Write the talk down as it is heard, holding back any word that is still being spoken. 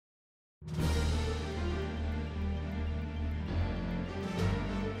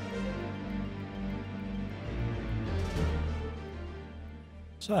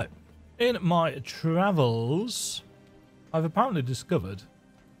So, in my travels, I've apparently discovered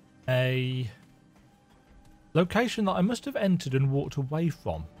a location that I must have entered and walked away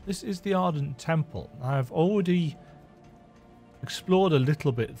from. This is the Ardent Temple. I've already explored a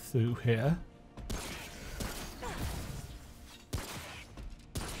little bit through here.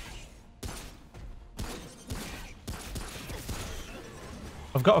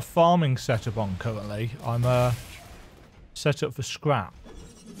 I've got a farming setup on currently. I'm set up for scrap.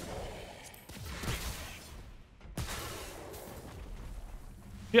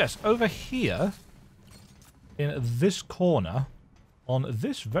 Yes, over here, in this corner, on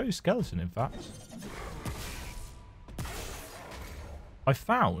this very skeleton, in fact, I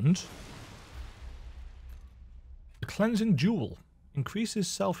found the Cleansing Jewel. Increases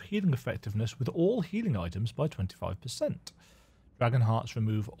self-healing effectiveness with all healing items by 25%. Dragon Hearts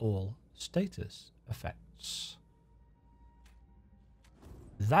remove all status effects.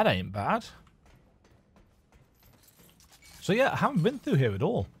 That ain't bad. So yeah, I haven't been through here at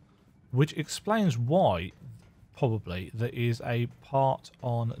all, which explains why probably there is a part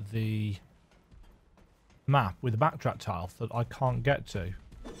on the map with a backtrack tile that I can't get to.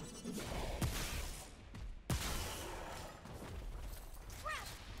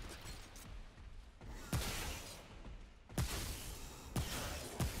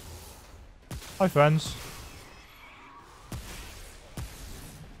 Hi friends.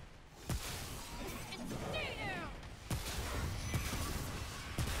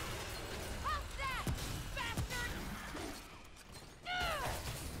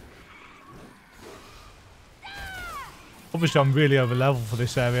 Obviously, I'm really over level for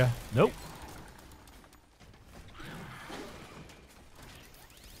this area. Nope.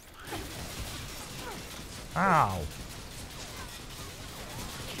 Ow.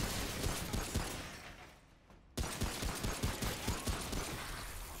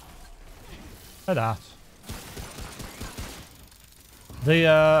 Look at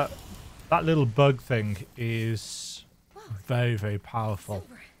that. That little bug thing is very, very powerful.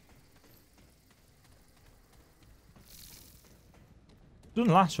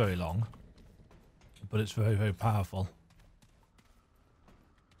 Doesn't last very long, but it's very, very powerful.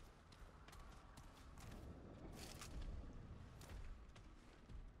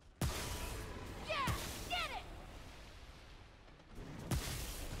 Yeah, get it.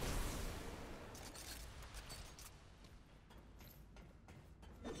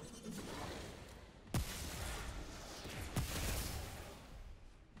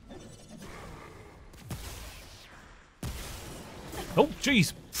 Oh,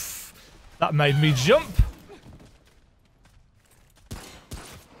 jeez. That made me jump.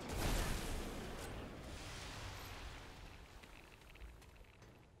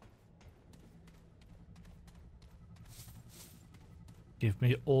 Give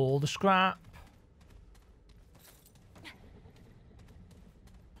me all the scrap.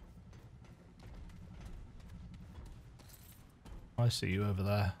 I see you over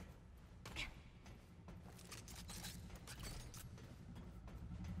there.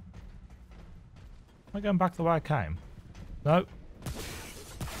 Am I going back the way I came? No.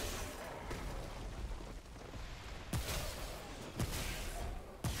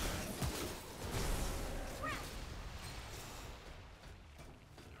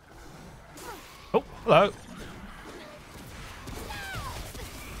 Oh, hello.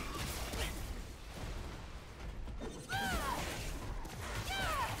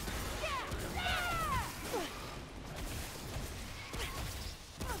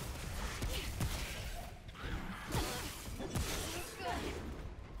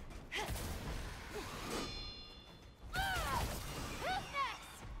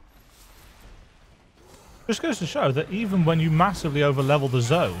 Just goes to show that even when you massively overlevel the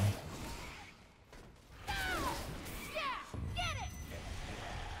zone,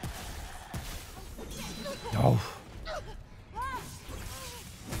 oh.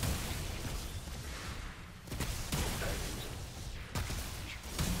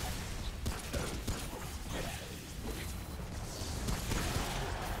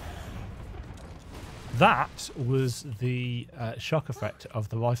 That was the shock effect of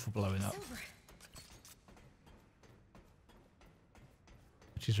the rifle blowing up.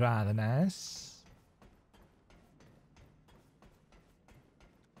 Which is rather nice.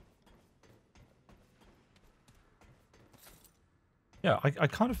 Yeah, I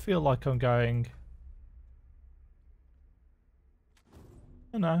kind of feel like I'm going...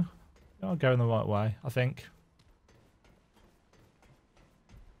 I don't know. I'm going the right way, I think.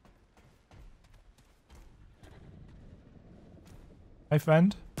 Hey,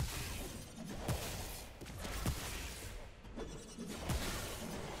 friend.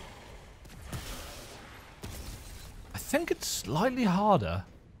 slightly harder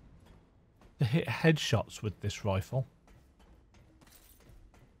to hit headshots with this rifle.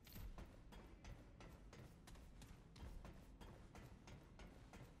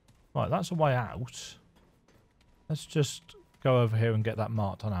 Right, that's a way out. Let's just go over here and get that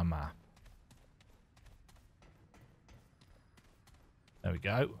marked on our map. There we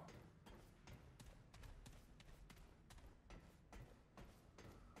go.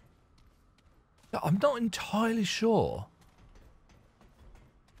 I'm not entirely sure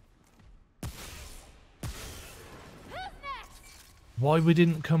why we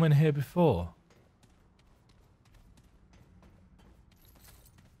didn't come in here before.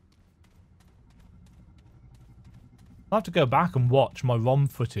 I'll have to go back and watch my ROM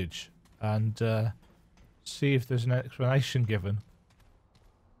footage and see if there's an explanation given.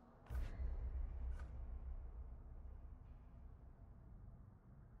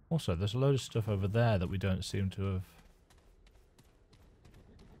 Also, there's a load of stuff over there that we don't seem to have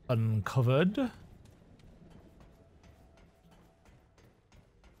uncovered.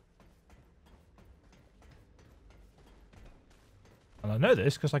 And I know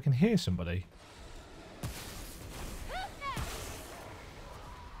this because I can hear somebody.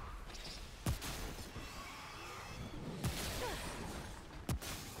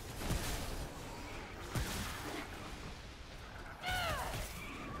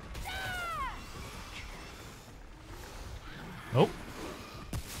 Oh.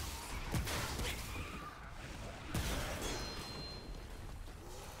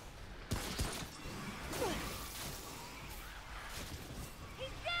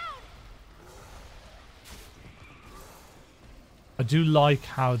 I do like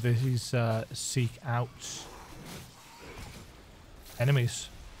how these seek out enemies.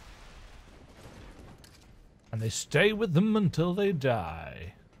 And they stay with them until they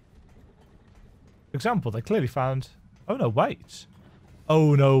die. For example, they clearly found... Oh no, wait.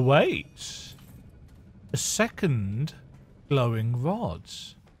 Oh no, wait. A second glowing rod.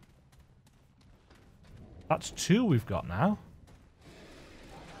 That's 2 we've got now.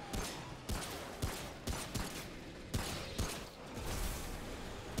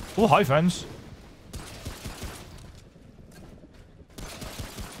 Oh, hi, friends.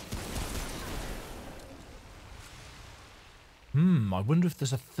 I wonder if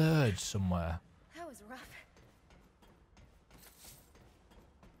there's a third somewhere. That was rough.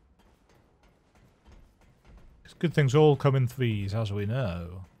 It's good things all come in threes, as we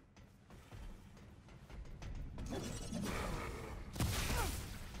know.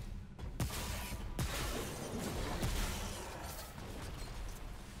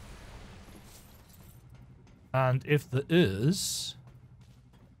 And if there is...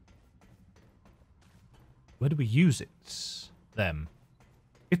 Where do we use it? Them.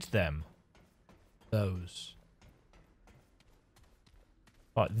 It's them. Those.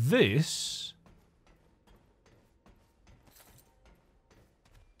 Right, this...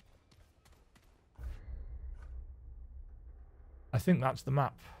 I think that's the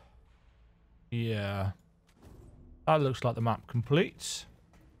map. Yeah. That looks like the map complete.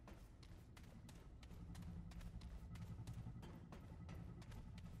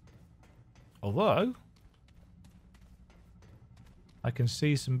 Although, I can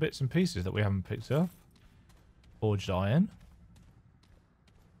see some bits and pieces that we haven't picked up. Forged iron.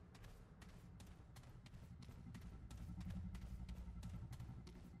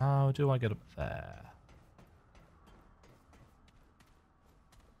 How do I get up there?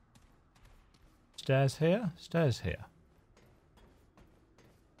 Stairs here? Stairs here.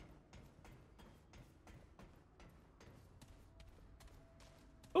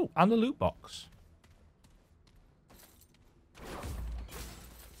 Oh, and a loot box.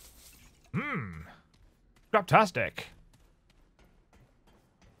 Craptastic.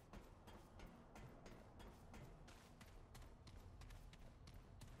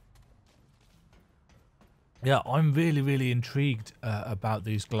 Yeah, I'm really, really intrigued about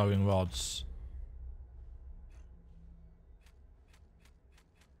these glowing rods.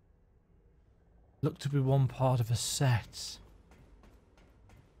 Look to be one part of a set.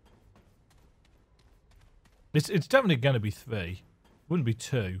 It's definitely going to be 3. Wouldn't be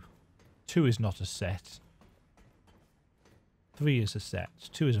 2. 2 is not a set. 3 is a set.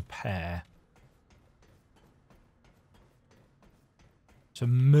 2 is a pair. So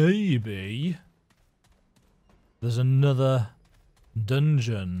maybe there's another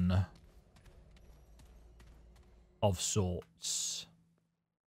dungeon of sorts.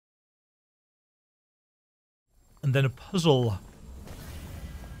 And then a puzzle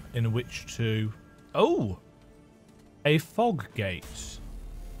in which to... Oh! A fog gate.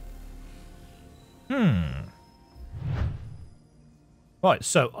 Right,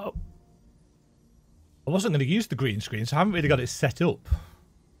 so I wasn't going to use the green screen, so I haven't really got it set up.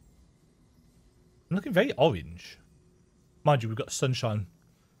 I'm looking very orange. Mind you, we've got sunshine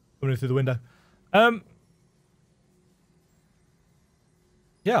coming in through the window.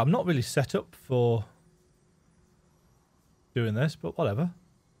 Yeah, I'm not really set up for doing this, but whatever.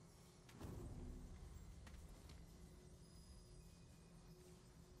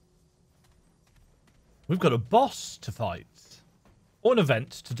 We've got a boss to fight. Or an event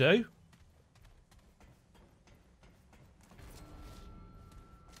to do.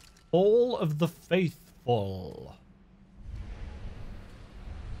 All of the Faithful.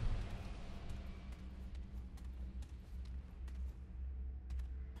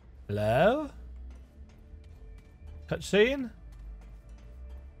 Hello? Cutscene?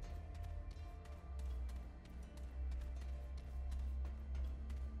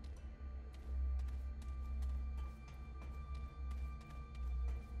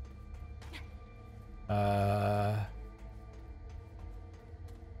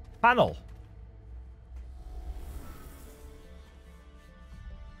 Panel.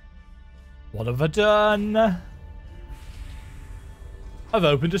 What have I done? I've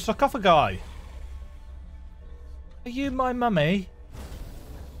opened a sarcophagi. Are you my mummy?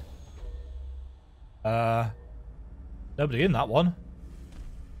 Nobody in that one.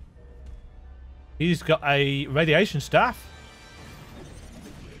 He's got a radiation staff.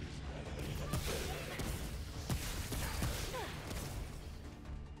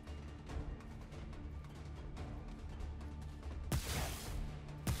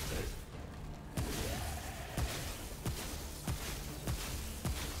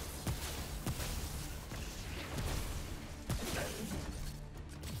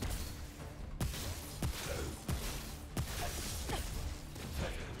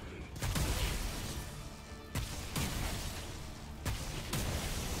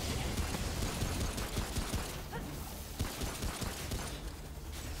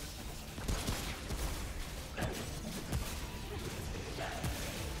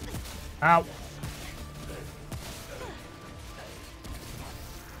 Ow.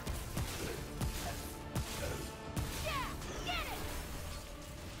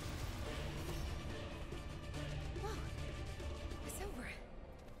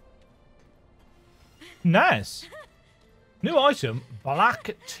 Nice. New item,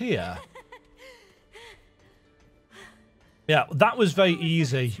 black tear. Yeah, that was very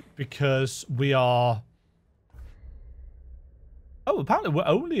easy because we are... Oh, apparently we're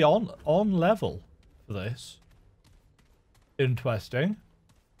only on level for this. Interesting.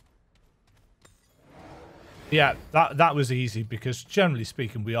 Yeah, that was easy because generally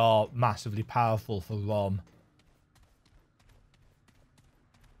speaking we are massively powerful for ROM.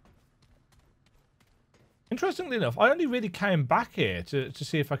 Interestingly enough, I only really came back here to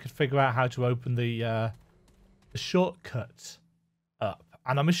see if I could figure out how to open the shortcut up.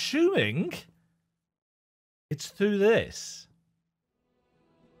 And I'm assuming it's through this.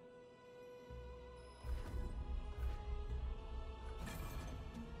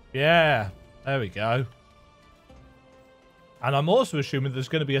 Yeah, there we go. And I'm also assuming there's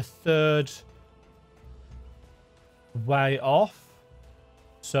going to be a third way off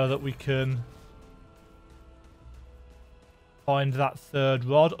so that we can find that third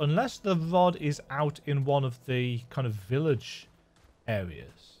rod, unless the rod is out in one of the kind of village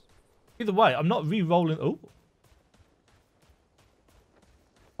areas. Either way, I'm not re-rolling... Oh.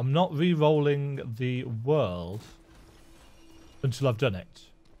 I'm not re-rolling the world until I've done it.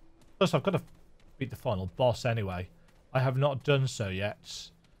 Plus, I've got to beat the final boss anyway. I have not done so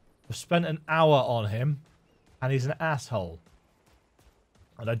yet. I've spent an hour on him, and he's an asshole.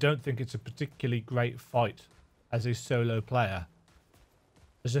 And I don't think it's a particularly great fight as a solo player.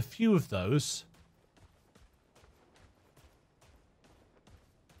 There's a few of those.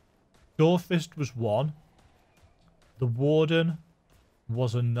 Doorfist was one. The Warden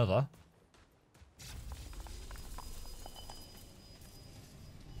was another.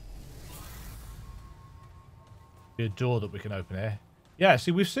 Be a door that we can open here. Yeah,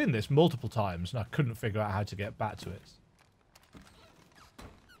 see, we've seen this multiple times, and I couldn't figure out how to get back to it.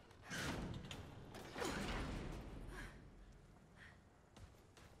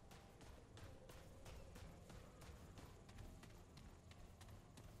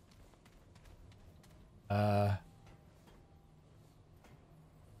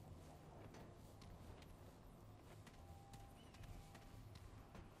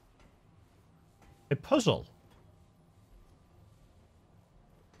 A puzzle.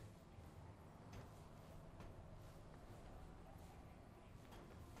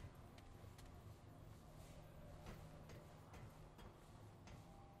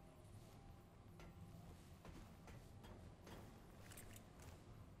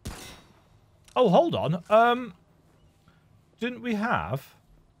 Oh, hold on. Didn't we have...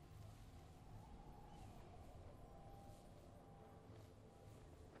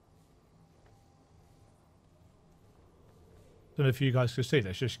 Don't know if you guys can see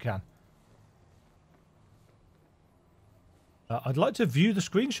this. Yes, you can. I'd like to view the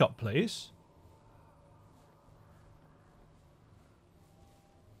screenshot, please.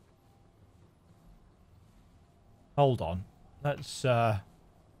 Hold on. Let's...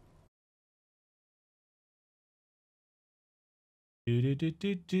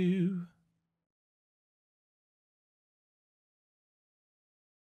 Do.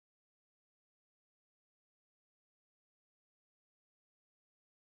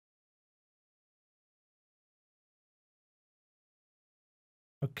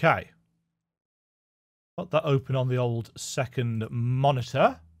 Okay. Got that open on the old second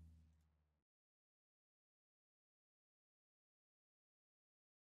monitor.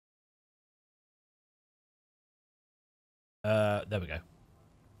 There we go.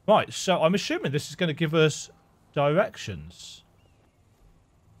 Right, so I'm assuming this is going to give us directions.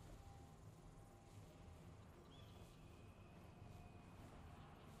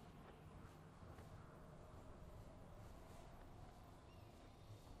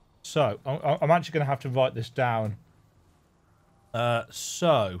 So, I'm actually going to have to write this down.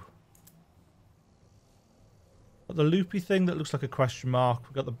 So, got the loopy thing that looks like a question mark.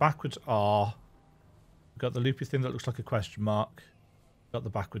 We've got the backwards R. We've got the loopy thing that looks like a question mark. We've got the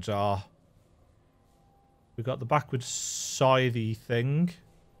backwards R. We've got the backwards scythe thing.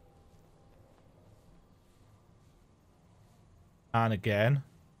 And again.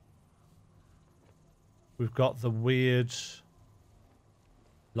 We've got the weird...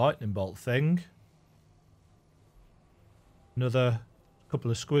 lightning bolt thing. Another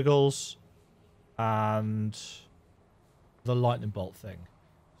couple of squiggles. And the lightning bolt thing.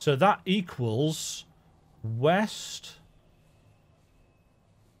 So that equals west,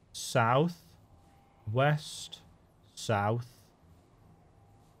 south, west, south,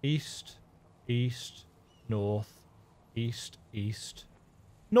 east, east, north, east, east,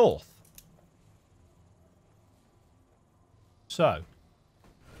 north. So...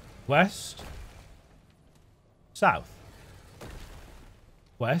 west, south,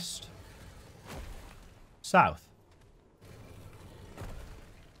 west, south,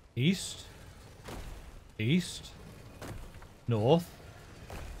 east, east, north,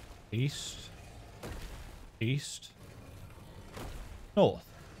 east, east, north.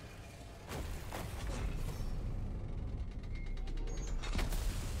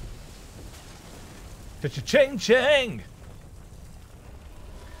 Cha-ching, ching!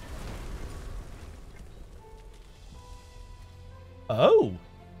 Oh.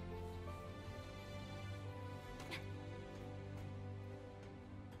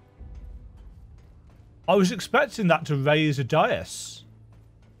 I was expecting that to raise a dais.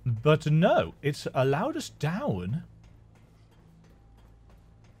 But no, it's allowed us down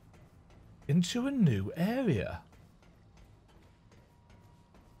into a new area.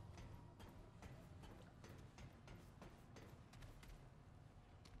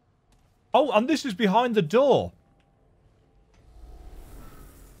 Oh, and this is behind the door.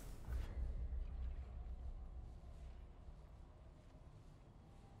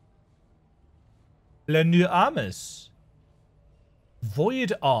 Le new armors.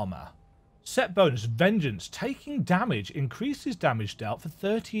 Void armor. Set bonus. Vengeance. Taking damage increases damage dealt for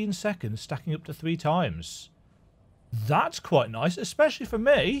 13 seconds, stacking up to 3 times. That's quite nice, especially for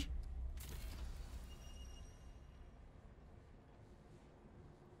me.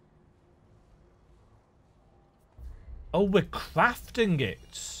 Oh, we're crafting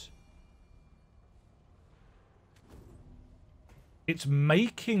it. It's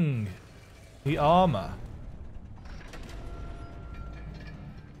making the armor.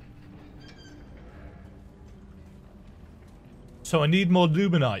 So I need more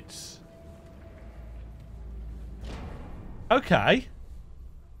luminites. Okay.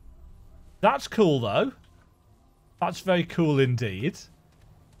 That's cool, though. That's very cool indeed.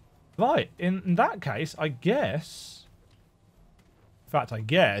 Right, in that case, I guess... In fact, I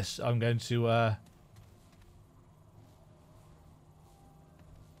guess I'm going to...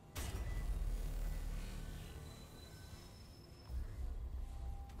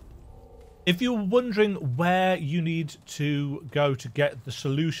 If you're wondering where you need to go to get the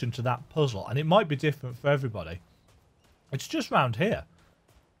solution to that puzzle, and it might be different for everybody, it's just round here,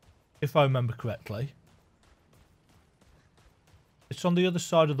 if I remember correctly. It's on the other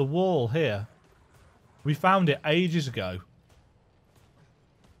side of the wall here. We found it ages ago.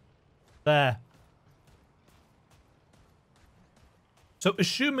 There. So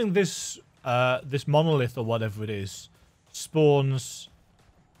assuming this this monolith or whatever it is spawns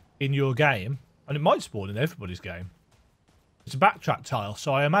in your game, and it might spawn in everybody's game. It's a backtrack tile,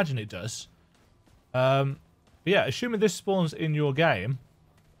 so I imagine it does. But yeah, assuming this spawns in your game,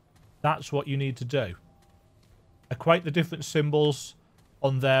 that's what you need to do. Equate the different symbols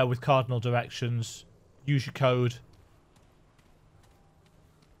on there with cardinal directions. Use your code.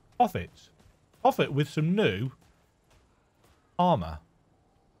 Off it. Off it with some new armor,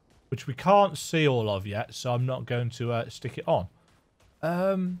 which we can't see all of yet, so I'm not going to stick it on.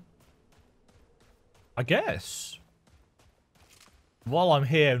 I guess while I'm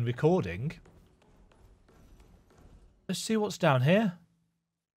here and recording, let's see what's down here.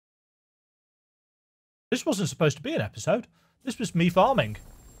 This wasn't supposed to be an episode. This was me farming.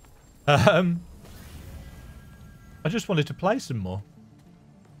 I just wanted to play some more.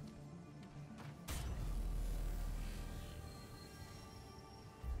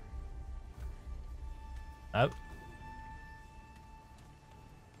 Oh.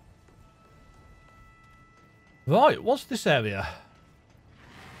 Right, what's this area?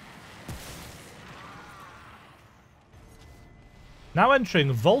 Now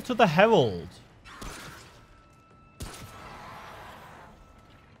entering Vault of the Herald.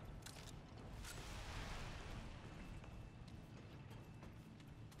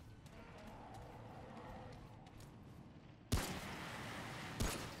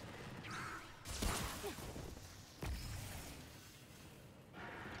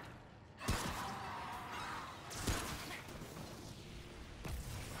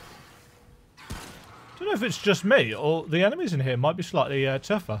 I don't know if it's just me or the enemies in here might be slightly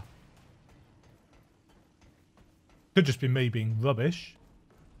tougher. Could just be me being rubbish.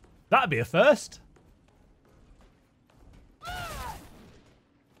 That'd be a first.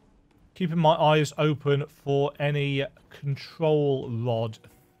 Keeping my eyes open for any control rod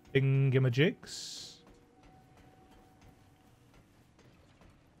thingamajigs.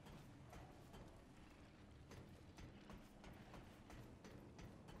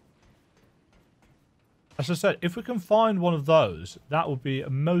 As I said, if we can find one of those, that would be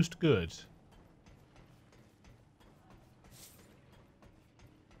most good.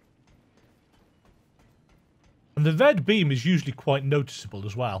 And the red beam is usually quite noticeable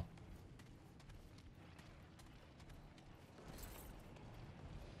as well.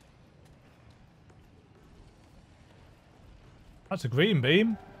 That's a green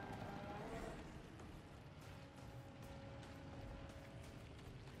beam.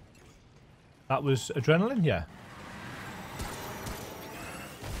 That was adrenaline, yeah.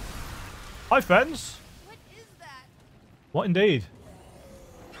 Hi, friends. What is that? What indeed?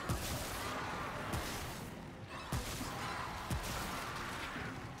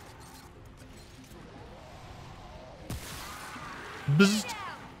 Bzzzt.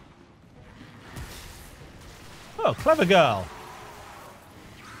 Oh, clever girl.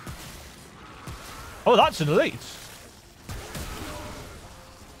 Oh, that's an elite.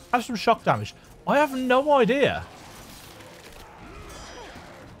 Have some shock damage. I have no idea.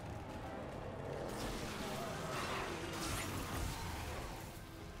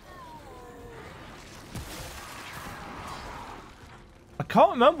 I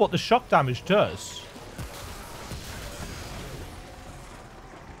can't remember what the shock damage does.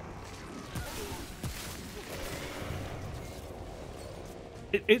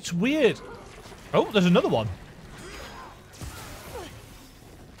 It's weird. Oh, there's another one.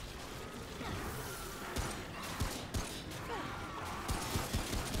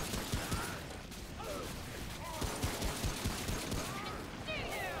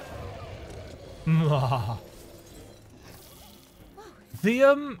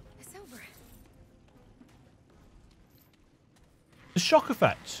 The shock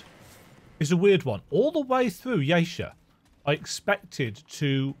effect is a weird one. All the way through Yeisha, I expected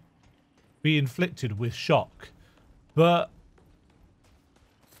to be inflicted with shock, and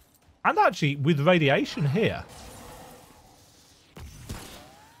actually with radiation here.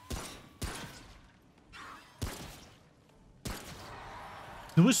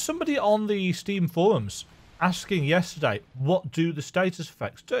 There was somebody on the Steam forums asking yesterday, what do the status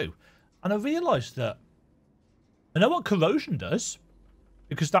effects do? And I realised that I know what corrosion does,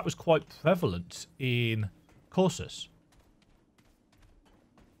 because that was quite prevalent in courses.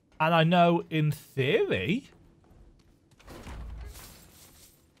 And I know, in theory,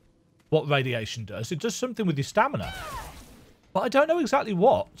 what radiation does. It does something with your stamina. But I don't know exactly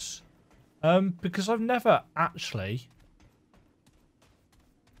what. Because I've never actually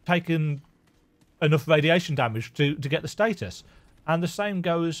taken enough radiation damage to get the status. And the same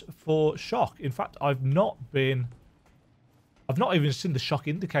goes for shock. In fact, I've not even seen the shock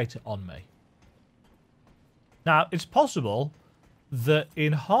indicator on me. Now, it's possible that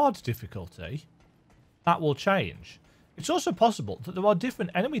in hard difficulty, that will change. It's also possible that there are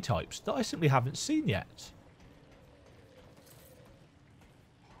different enemy types that I simply haven't seen yet.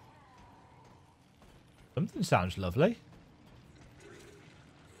 Something sounds lovely.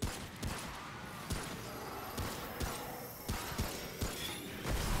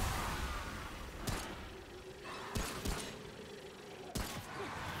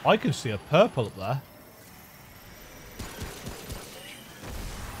 I can see a purple up there.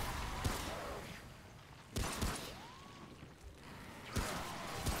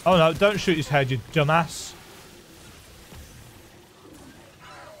 Oh no, don't shoot his head, you dumbass.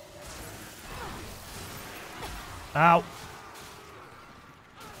 Ow.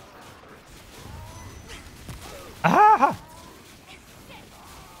 Ah!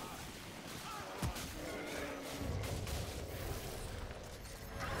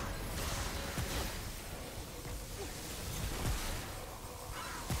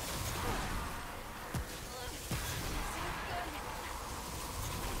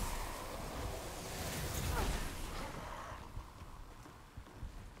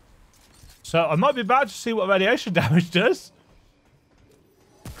 So I might be about to see what radiation damage does.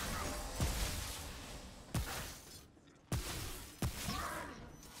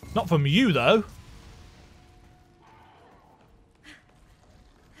 Not from you, though.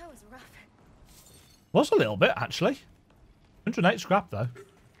 That was rough. Was a little bit, actually. 108 scrap, though.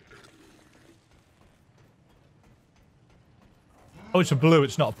 Oh, it's a blue,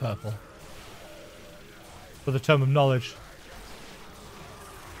 it's not a purple. For the Tome of Knowledge.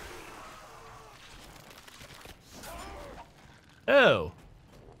 Oh.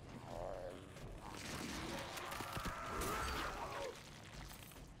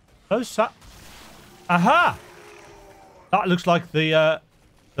 Oh, aha! That looks like the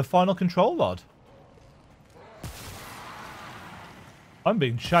final control rod. I'm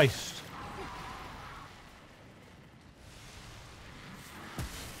being chased.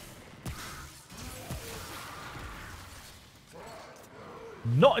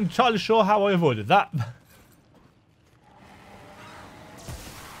 Not entirely sure how I avoided that.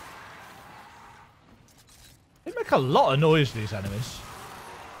 They make a lot of noise, these enemies.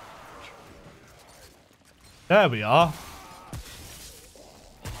 There we are.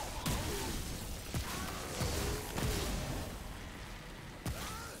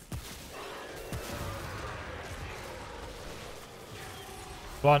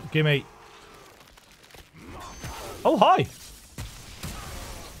 Come on, gimme. Oh, hi.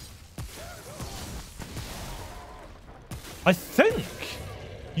 I think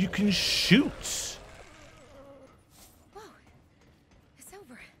you can shoot. Whoa. It's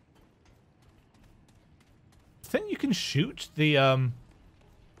over. I think you can shoot the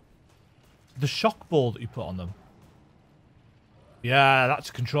shock ball that you put on them. Yeah, that's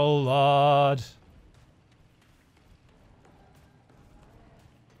a control rod.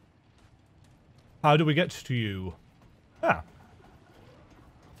 How do we get to you? Ah.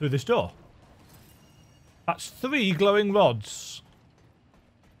 Through this door. That's 3 glowing rods.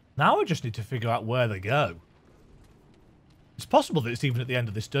 Now I just need to figure out where they go. It's possible that it's even at the end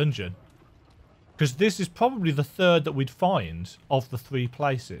of this dungeon. Because this is probably the 3rd that we'd find of the 3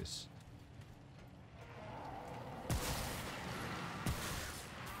 places.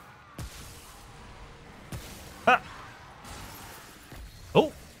 Ah.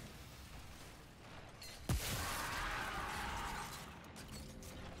 Oh.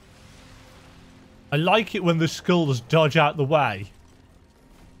 I like it when the skulls dodge out the way.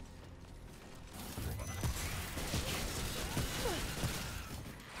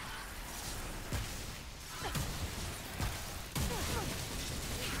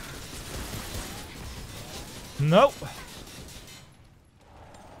 Nope.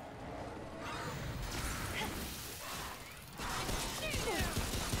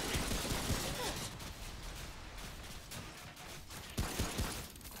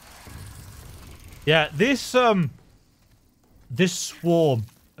 Yeah, this swarm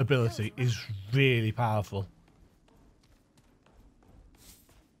ability is really powerful.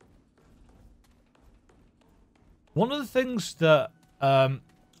 One of the things that I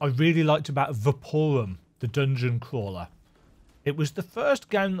really liked about Vaporum, the dungeon crawler, it was the first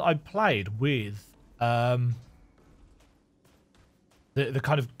game that I played with the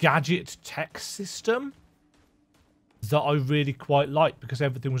kind of gadget tech system that I really quite liked, because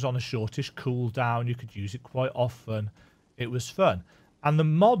everything was on a shortish cooldown. You could use it quite often. It was fun. And the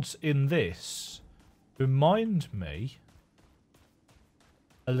mods in this remind me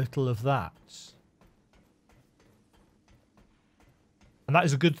a little of that. And that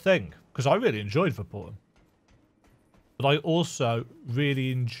is a good thing, because I really enjoyed Vaporum. But I also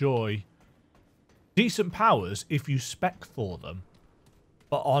really enjoy decent powers if you spec for them,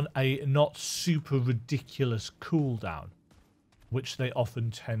 but on a not super ridiculous cooldown, which they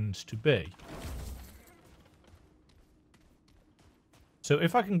often tend to be. So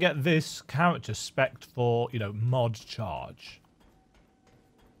if I can get this character spec'd for, you know, mod charge.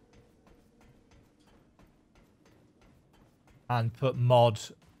 And put mod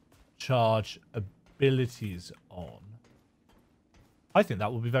charge abilities on. I think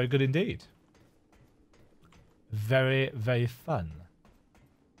that will be very good indeed. Very, very fun.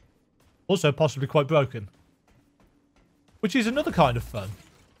 Also possibly quite broken. Which is another kind of fun.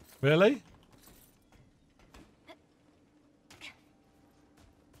 Really?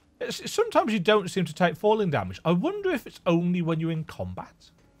 Sometimes you don't seem to take falling damage. I wonder if it's only when you're in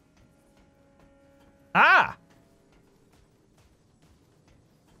combat. Ah!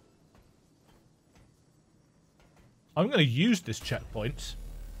 I'm going to use this checkpoint.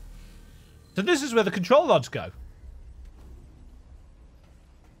 So this is where the control rods go.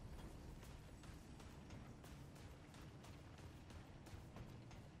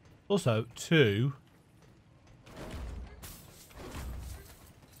 Also, 2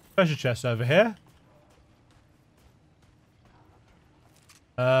 treasure chests over here.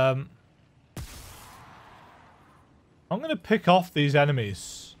 I'm going to pick off these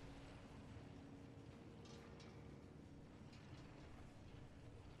enemies.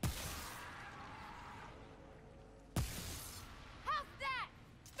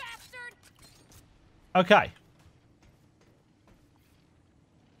 Okay.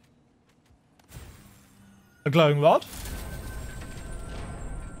 A glowing rod.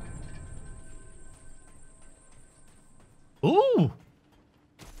 Ooh.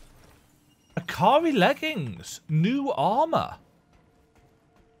 Akari leggings. New armor.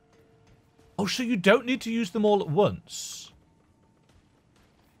 Oh, so you don't need to use them all at once.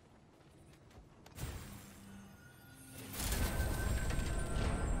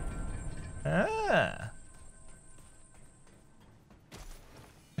 Ah.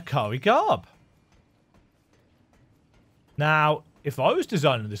 Akari garb. Now, if I was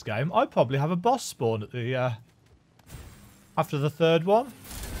designing this game, I'd probably have a boss spawn at the after the third one.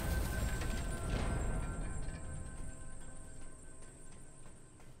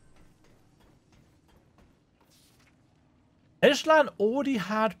 Eslan already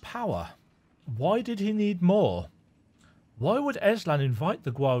had power. Why did he need more? Why would Eslan invite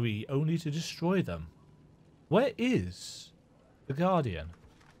the Gwari only to destroy them? Where is the Guardian?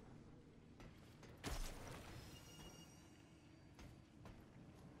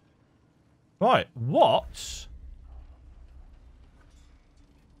 Right, what?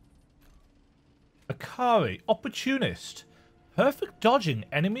 Akari, opportunist. Perfect dodging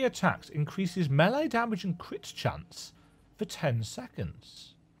enemy attacks increases melee damage and crit chance for 10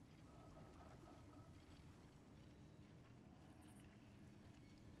 seconds.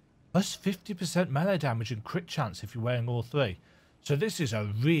 Plus 50% melee damage and crit chance if you're wearing all three. So this is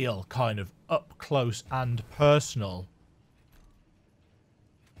a real kind of up close and personal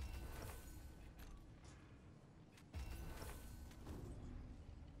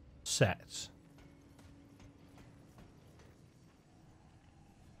set.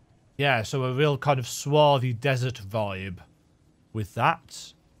 Yeah, so a real kind of swarthy desert vibe with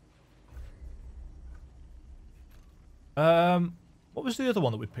that. What was the other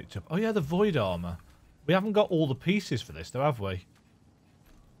one that we picked up? Oh yeah, the void armor. We haven't got all the pieces for this though, have we?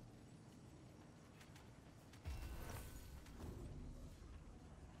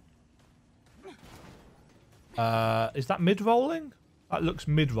 Is that mid-rolling? That looks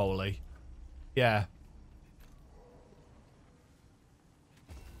mid-rolly. Yeah.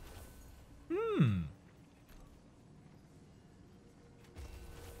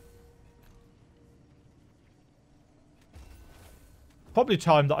 Probably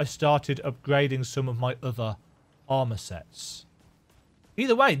time that I started upgrading some of my other armor sets.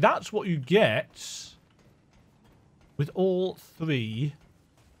 Either way, that's what you get with all three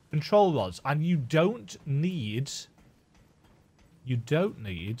control rods. And you don't need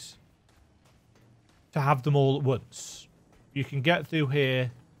to have them all at once. You can get through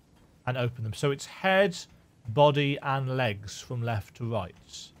here and open them. So it's head, body, and legs from left to right.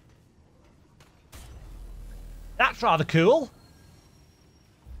 That's rather cool.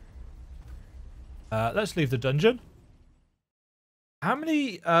 Let's leave the dungeon. How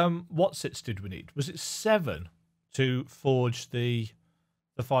many whatsits did we need? Was it 7 to forge the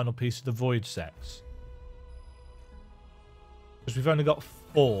final piece of the void sets? Because we've only got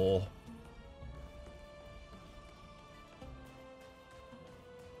 4.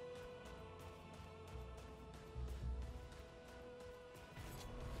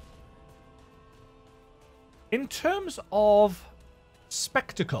 In terms of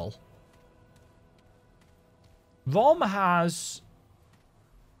spectacle, Rom has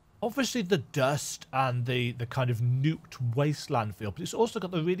obviously the dust and the kind of nuked wasteland feel, but it's also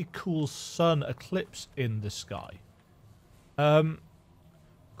got the really cool sun eclipse in the sky.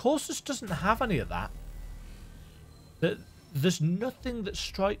 Corsus doesn't have any of that. There's nothing that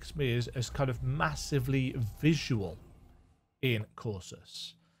strikes me as kind of massively visual in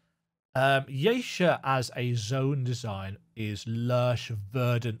Corsus. Yeasha as a zone design is lush,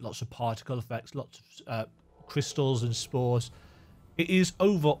 verdant, lots of particle effects, lots of crystals and spores. It is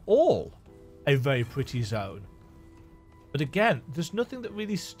overall a very pretty zone. But again, there's nothing that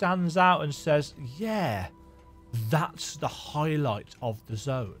really stands out and says, yeah, that's the highlight of the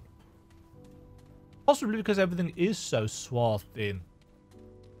zone. Possibly because everything is so swathed in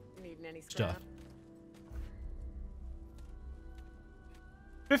stuff.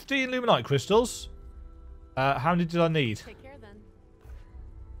 15 Luminite crystals. How many did I need? Take care then.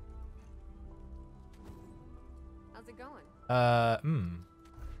 How's it going?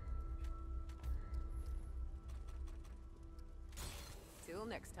 Till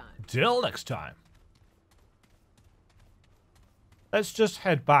next time. Till next time. Let's just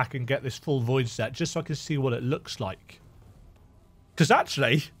head back and get this full void set just so I can see what it looks like. Because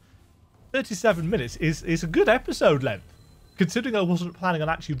actually, 37 minutes is a good episode length. Considering I wasn't planning on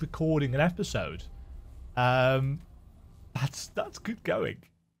actually recording an episode. That's good going.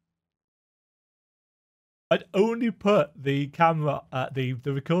 I'd only put the camera, the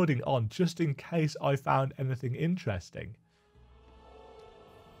recording on just in case I found anything interesting.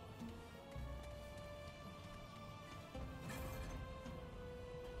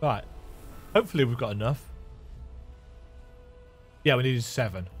 Right. Hopefully we've got enough. Yeah, we needed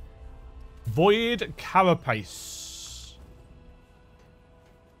 7. Void carapace.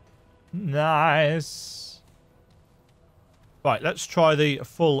 Nice. Right, let's try the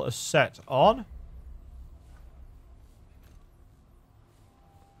full set on.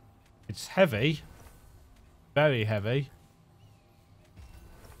 It's heavy. Very heavy.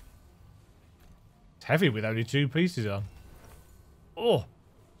 It's heavy with only 2 pieces on. Oh.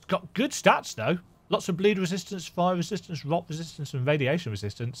 Got good stats though. Lots of bleed resistance, fire resistance, rot resistance, and radiation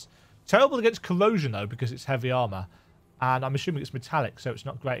resistance. Terrible against corrosion though because it's heavy armor, and I'm assuming it's metallic, so it's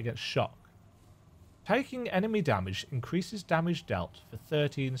not great against shock. Taking enemy damage increases damage dealt for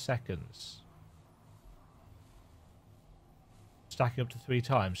 13 seconds. Stacking up to 3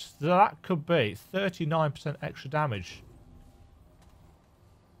 times. So that could be 39% extra damage.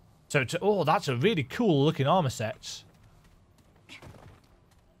 So, oh, that's a really cool looking armor set.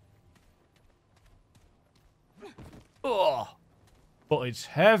 Oh, but it's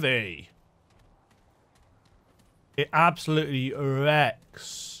heavy. It absolutely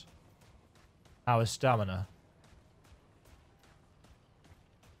wrecks our stamina.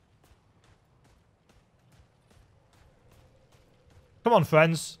 Come on,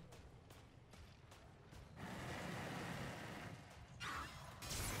 friends.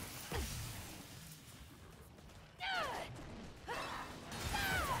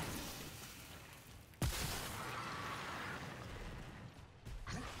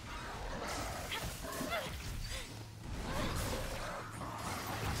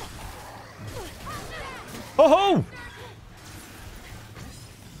 Oh ho!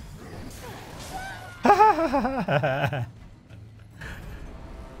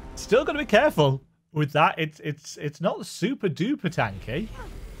 Still got to be careful with that. It's not super duper tanky.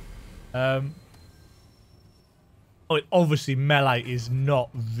 Obviously melee is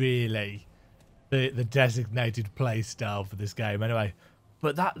not really the designated play style for this game anyway.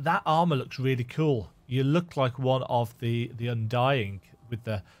 But that armor looks really cool. You look like one of the Undying with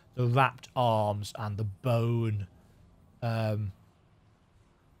the wrapped arms and the bone. I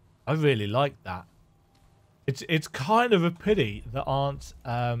really like that. It's kind of a pity there aren't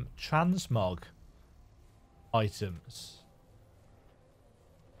transmog items.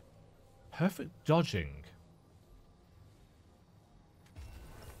 Perfect dodging.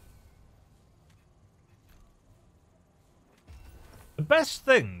 The best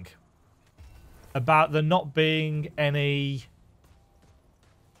thing about there not being any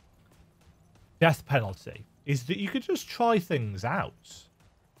death penalty is that you could just try things out.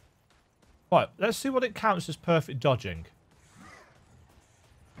 Right, let's see what it counts as perfect dodging.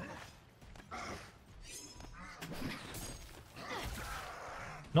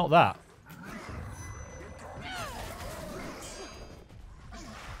 Not that.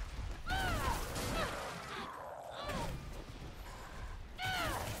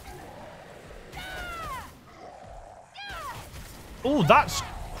 Oh, that's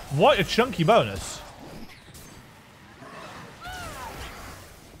quite a chunky bonus.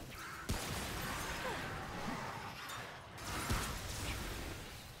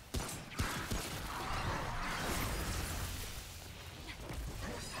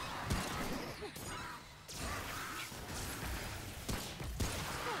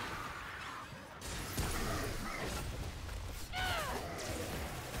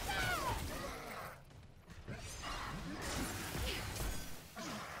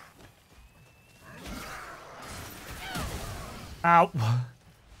 Ow.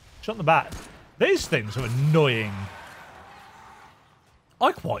 Shot in the back. These things are annoying.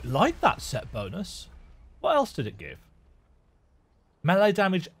 I quite like that set bonus. What else did it give? Melee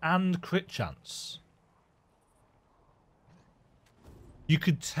damage and crit chance. You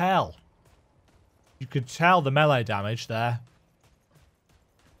could tell. You could tell the melee damage there.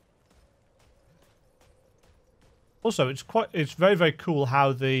 Also, it's very, very cool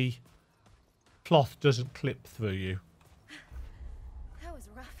how the cloth doesn't clip through you. That was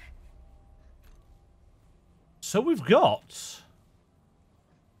rough. So we've got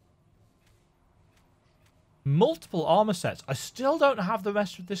multiple armor sets. I still don't have the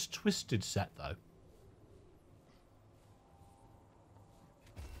rest of this twisted set though.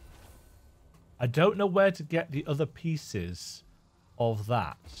 I don't know where to get the other pieces of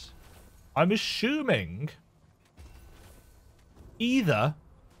that. I'm assuming either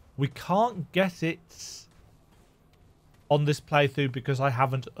we can't get it on this playthrough because I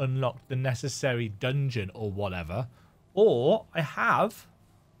haven't unlocked the necessary dungeon or whatever, or I have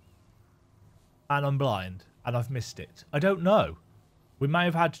and I'm blind and I've missed it. I don't know. We may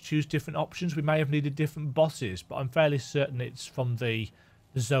have had to choose different options. We may have needed different bosses, but I'm fairly certain it's from the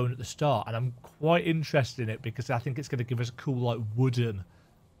zone at the start, and I'm quite interested in it because I think it's going to give us a cool, like, wooden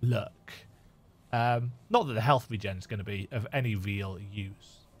look. Not that the health regen is going to be of any real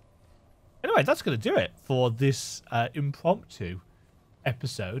use. Anyway, that's going to do it for this impromptu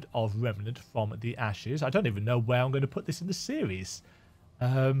episode of Remnant from the Ashes. I don't even know where I'm going to put this in the series,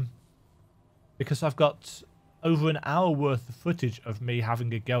 because I've got over an hour worth of footage of me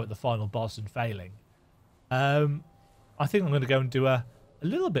having a go at the final boss and failing. I think I'm going to go and do a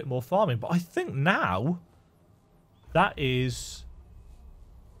little bit more farming, but I think now that is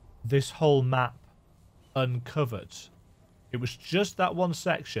this whole map uncovered. It was just that one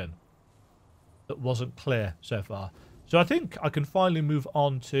section that wasn't clear so far. So I think I can finally move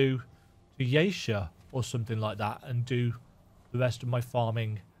on to Yesha or something like that and do the rest of my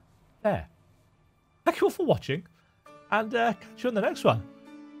farming there. Thank you all for watching, and catch you on the next one.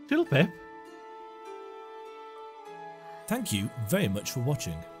 Toodle pip. Thank you very much for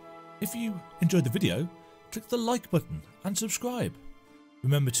watching. If you enjoyed the video, click the like button and subscribe.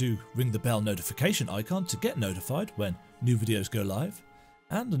 Remember to ring the bell notification icon to get notified when new videos go live.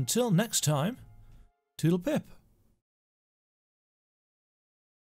 And until next time, toodle pip.